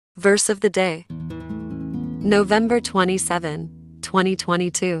Verse of the day, November 27,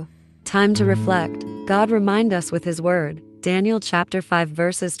 2022. Time to reflect. God remind us with His Word. Daniel chapter 5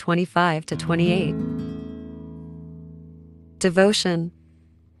 verses 25 to 28. Devotion.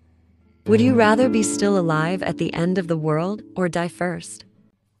 Would you rather be still alive at the end of the world or die first?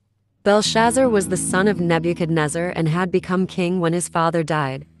 Belshazzar was the son of Nebuchadnezzar and had become king when his father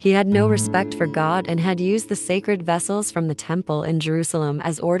died. He had no respect for God and had used the sacred vessels from the temple in Jerusalem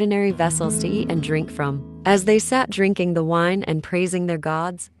as ordinary vessels to eat and drink from. As they sat drinking the wine and praising their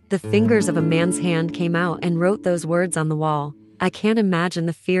gods, the fingers of a man's hand came out and wrote those words on the wall. I can't imagine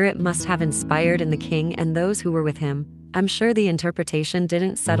the fear it must have inspired in the king and those who were with him. I'm sure the interpretation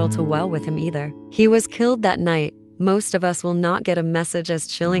didn't settle too well with him either. He was killed that night. Most of us will not get a message as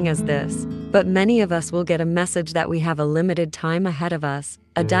chilling as this, but many of us will get a message that we have a limited time ahead of us,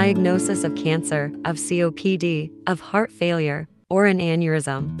 a diagnosis of cancer, of COPD, of heart failure, or an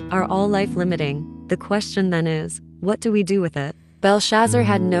aneurysm, are all life-limiting. The question then is, what do we do with it? Belshazzar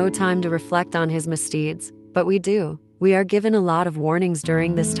had no time to reflect on his misdeeds, but we do. We are given a lot of warnings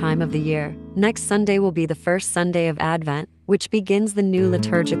during this time of the year. Next Sunday will be the first Sunday of Advent, which begins the new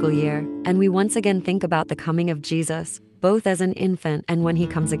liturgical year, and we once again think about the coming of Jesus, both as an infant and when He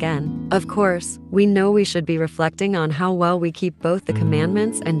comes again. Of course, we know we should be reflecting on how well we keep both the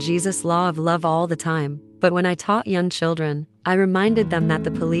commandments and Jesus' law of love all the time. But when I taught young children, I reminded them that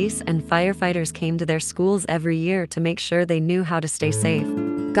the police and firefighters came to their schools every year to make sure they knew how to stay safe.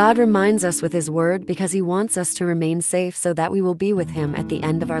 God reminds us with His Word because He wants us to remain safe so that we will be with Him at the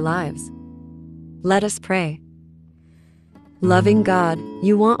end of our lives. Let us pray. Loving God,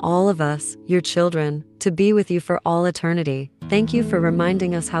 You want all of us, Your children, to be with You for all eternity. Thank You for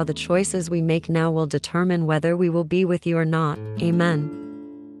reminding us how the choices we make now will determine whether we will be with You or not. Amen.